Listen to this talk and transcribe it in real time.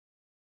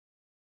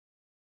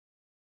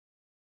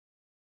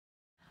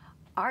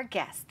Our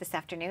guest this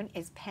afternoon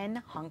is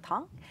Penn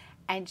Hongthong,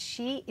 and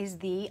she is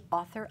the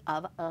author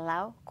of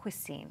Lao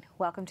Cuisine.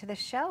 Welcome to the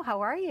show. How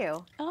are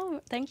you?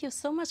 Oh, thank you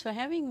so much for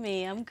having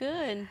me. I'm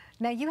good.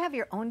 Now, you have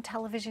your own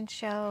television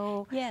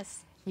show.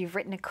 Yes. You've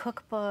written a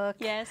cookbook.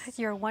 Yes.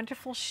 You're a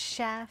wonderful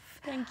chef.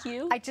 Thank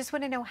you. I just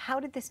want to know, how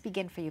did this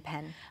begin for you,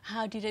 Penn?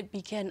 How did it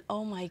begin?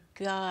 Oh my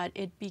God,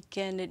 it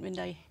began when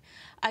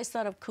I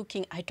started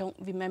cooking. I don't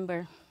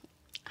remember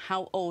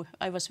how old.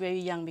 I was very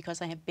young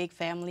because I have a big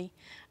family.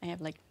 I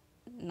have like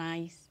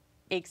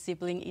 8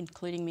 siblings,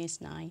 including me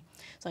is 9.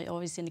 So I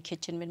always in the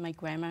kitchen with my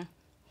grandma.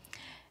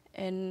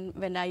 And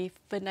when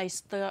I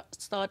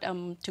start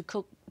to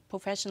cook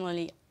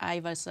professionally, I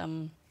was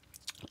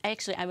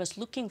actually I was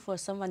looking for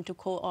someone to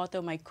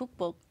co-author my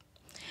cookbook.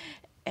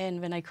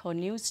 And when I called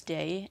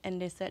Newsday, and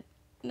they said,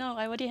 "No,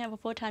 I already have a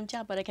full-time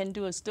job, but I can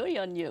do a story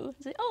on you."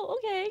 I said, "Oh,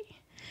 okay."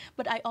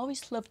 But I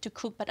always love to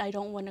cook, but I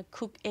don't want to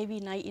cook every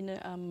night in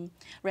a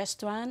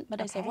restaurant.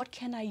 But I said, what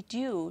can I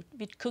do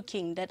with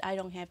cooking that I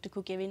don't have to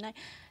cook every night?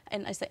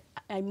 And I said,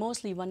 I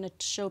mostly want to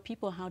show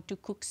people how to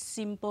cook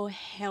simple,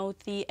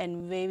 healthy,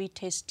 and very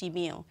tasty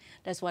meal.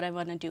 That's what I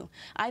want to do.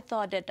 I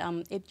thought that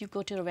if you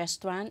go to a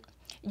restaurant,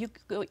 you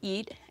go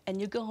eat, and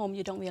you go home,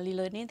 you don't really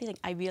learn anything.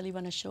 I really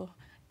want to show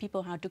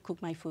people how to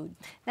cook my food.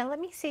 Now,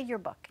 let me see your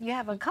book. You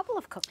have a couple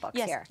of cookbooks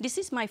here. Yes, this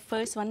is my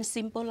first one,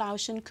 Simple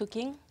Laotian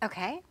Cooking.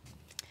 Okay.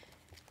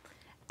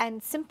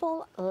 And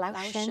Simple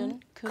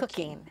Laotian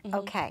Cooking. Mm-hmm.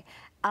 Okay.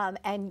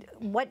 And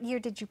what year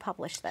did you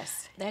publish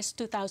this? That's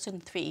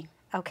 2003.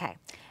 Okay.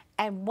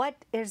 And what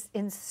is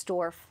in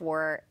store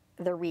for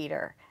the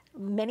reader?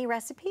 Many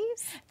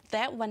recipes?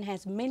 That one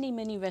has many,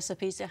 many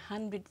recipes,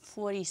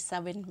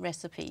 147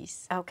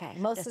 recipes. Okay.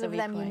 Most of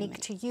them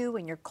unique to you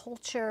and your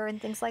culture and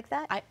things like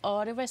that?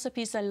 All the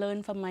recipes I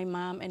learned from my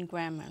mom and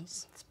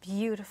grandmas. It's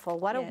beautiful.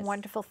 What a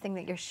wonderful thing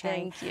that you're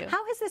sharing. Thank you.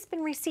 How has this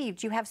been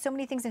received? You have so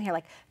many things in here,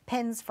 like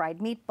Penn's fried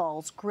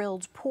meatballs,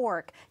 grilled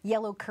pork,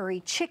 yellow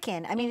curry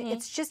chicken. I mean,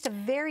 it's just a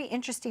very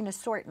interesting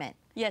assortment.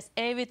 Yes,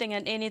 everything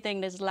and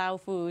anything that's Lao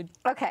food.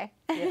 Okay.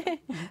 Yeah.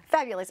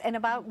 Fabulous. And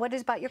what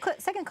is about your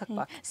second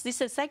cookbook? This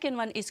the second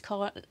one is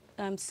called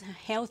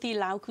Healthy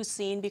Lao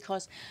Cuisine,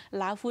 because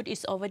Lao food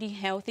is already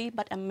healthy,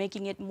 but I'm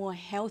making it more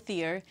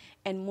healthier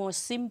and more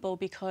simple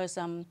because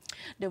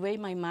the way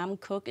my mom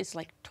cooked is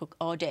like took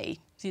all day.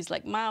 She's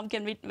like, "Mom,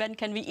 when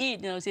can we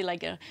eat?" You know, she's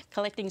like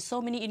collecting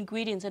so many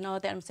ingredients and all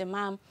that. I'm saying,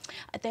 "Mom,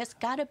 there's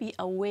gotta be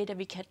a way that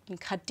we can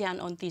cut down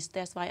on this."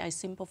 That's why I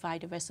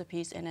simplified the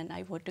recipes and then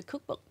I wrote the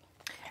cookbook.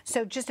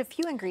 So just a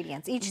few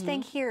ingredients. Each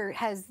thing here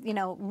has,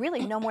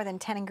 really no more than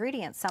 10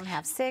 ingredients. Some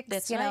have 6.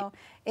 That's right.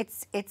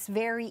 It's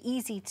very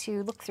easy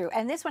to look through.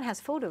 And this one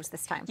has photos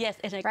this time. Yes,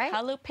 and a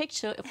color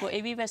picture for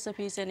every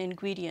recipe and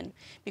ingredient,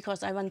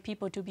 because I want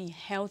people to be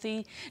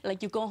healthy.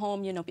 Like you go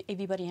home,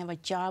 everybody have a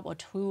job or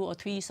 2 or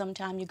 3.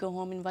 Sometimes you go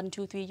home in 1,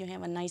 2, 3, you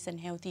have a nice and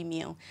healthy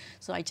meal.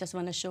 So I just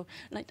want to show.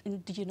 Like,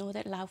 do you know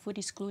that Lao food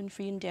is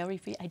gluten-free and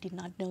dairy-free? I did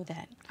not know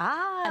that.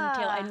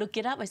 Until I look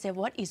it up, I said,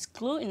 "What is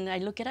gluten?" I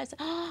look it up, I said,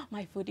 "Oh,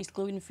 my food is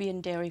gluten-free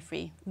and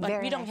dairy-free." But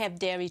we don't have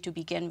dairy to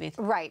begin with.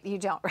 Right, you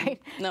don't, right?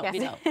 No, we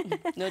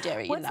don't. No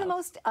dairy. What's the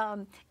most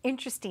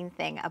interesting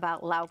thing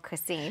about Lao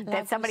cuisine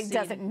that somebody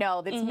doesn't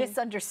know, that's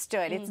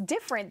misunderstood? It's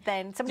different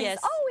than somebody says,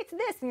 "Oh, it's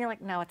this," and you're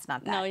like, "No, it's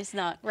not that." No, it's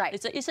not. Right.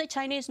 It's a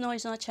Chinese. No,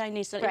 it's not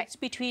Chinese. Right. It's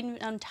between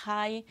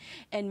Thai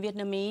and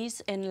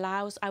Vietnamese and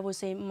Laos. I would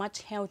say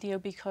much healthier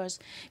because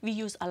we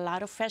use a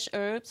lot of fresh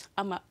herbs.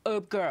 I'm a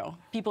herb girl.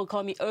 People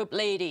call me herb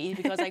lady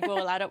because I grow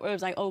a lot of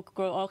herbs. I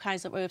grow all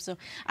kinds of herbs. So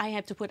I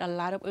have to put a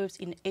lot of herbs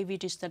in every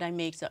dish that I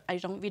make. So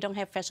we don't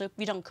have fresh herbs.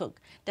 We don't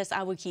cook. That's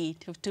our key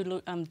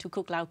to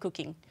cook Lao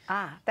cooking.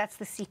 Ah, that's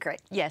the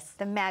secret. Yes.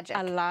 The magic.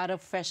 A lot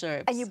of fresh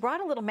herbs. And you brought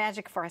a little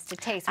magic for us to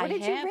taste. What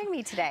did you bring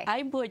me today?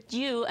 I brought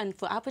you, and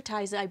for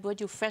appetizer, I brought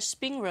you fresh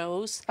spring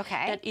rolls.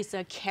 Okay. That is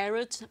a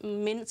carrot,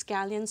 mint,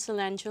 scallion,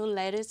 cilantro,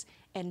 lettuce,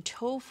 and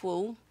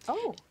tofu.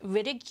 Oh.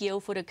 Ridicule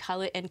for the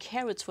color and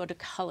carrots for the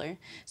color.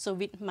 So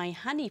with my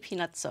honey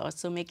peanut sauce,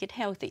 so make it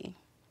healthy.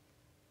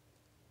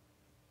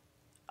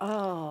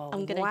 Oh,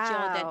 I'm going to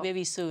jar that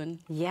very soon.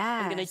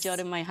 Yes. I'm going to jar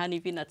in my honey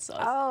peanut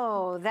sauce.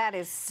 Oh, that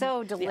is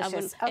so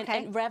delicious.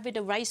 Okay. And wrap with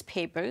the rice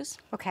papers.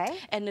 Okay.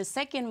 And the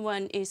second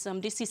one is,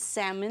 this is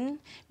salmon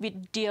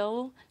with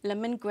dill,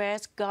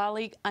 lemongrass,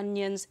 garlic,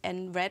 onions,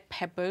 and red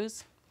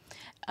peppers.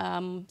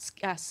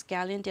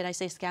 Scallion, did I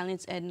say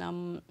scallions? And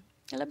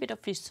a little bit of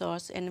fish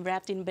sauce, and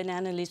wrapped in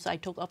banana leaves. So I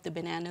took off the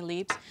banana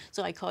leaves,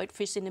 so I call it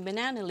fish in the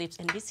banana leaves.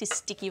 And this is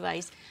sticky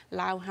rice.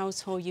 Lao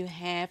household, you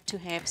have to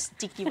have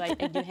sticky rice,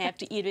 and you have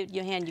to eat it with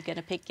your hand. You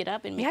gotta pick it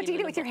up and make it. You have to eat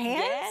it with your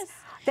hands? Yes.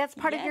 That's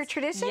part of your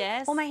tradition?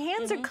 Yes. Well, my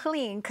hands are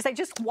clean because I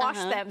just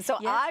washed them, so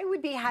I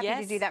would be happy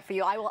to do that for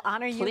you. I will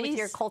honor you with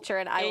your culture,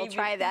 and I will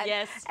try that.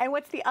 Yes. And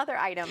what's the other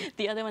item?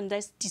 The other one,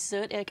 that's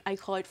dessert. I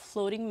call it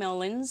floating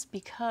melons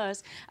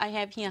because I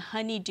have here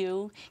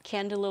honeydew,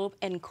 cantaloupe,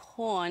 and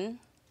corn.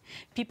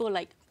 People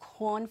like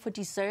corn for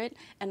dessert,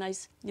 and I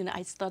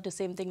thought the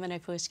same thing when I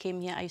first came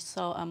here. I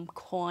saw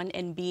corn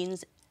and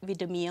beans with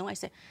the meal. I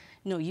said,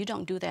 no, you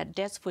don't do that.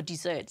 That's for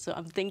dessert. So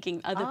I'm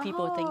thinking other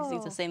people think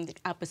it's the same, the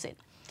opposite.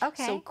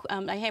 Okay. So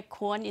I have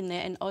corn in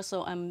there and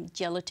also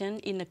gelatin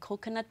in the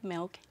coconut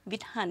milk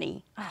with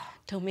honey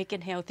to make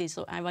it healthy.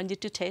 So I want you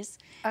to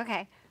taste.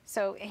 Okay.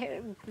 So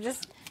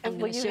just,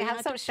 will you show you have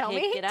how some, to show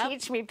pick me, it up.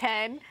 teach me,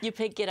 Penn. You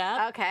pick it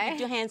up. Okay. With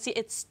your hands, see,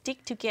 it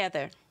stick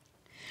together.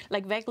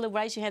 Like regular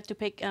rice, you have to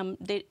pick,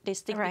 they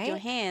stick with your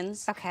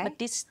hands. Okay. But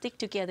this stick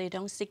together, they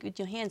don't stick with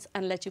your hands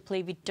unless you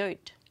play with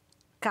dirt.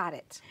 Got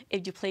it.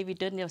 If you play with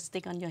dirt, they'll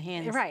stick on your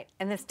hands. Right,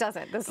 and this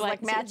doesn't. This is Right,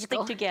 like so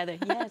magical. stick together,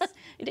 yes.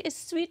 It is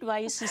sweet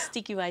rice,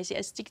 sticky rice.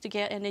 You stick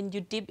together, and then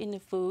you dip in the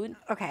food.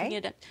 Okay.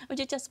 Or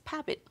you just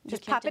pop it.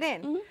 Just pop it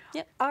in.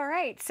 Yep. All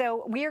right,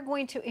 so we are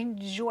going to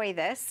enjoy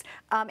this.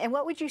 And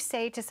what would you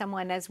say to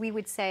someone, as we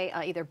would say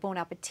either bon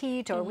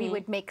appetit, or we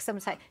would make some,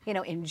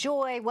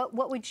 enjoy?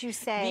 What would you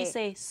say? We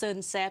say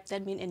 "Sơn sap,"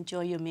 that means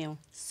enjoy your meal.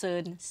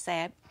 Sơn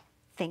sap.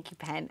 Thank you,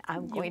 Penn.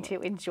 I'm going to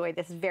enjoy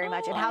this very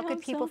much. And how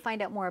could people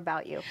find out more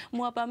about you?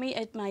 More about me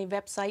at my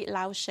website,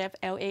 Lao Chef,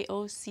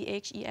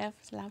 Laochef,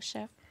 Lao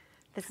Chef.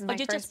 This is my Or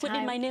you first just put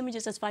time. in my name and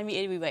you just find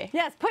me everywhere.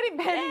 Yes, put in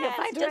Penn. You'll Yes,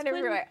 find her just put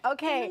everywhere. in-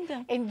 Okay,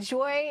 Yeah.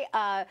 enjoy.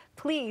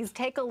 Please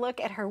take a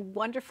look at her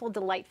wonderful,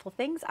 delightful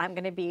things. I'm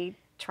going to be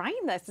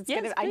trying this. It's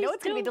Yes, I know please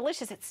it's going to be do.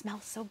 delicious. It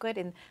smells so good,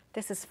 and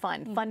this is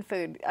fun. Fun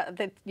food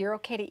that you're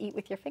okay to eat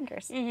with your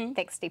fingers.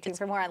 Thanks. Stay tuned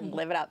for more on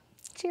Live It Up.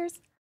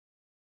 Cheers.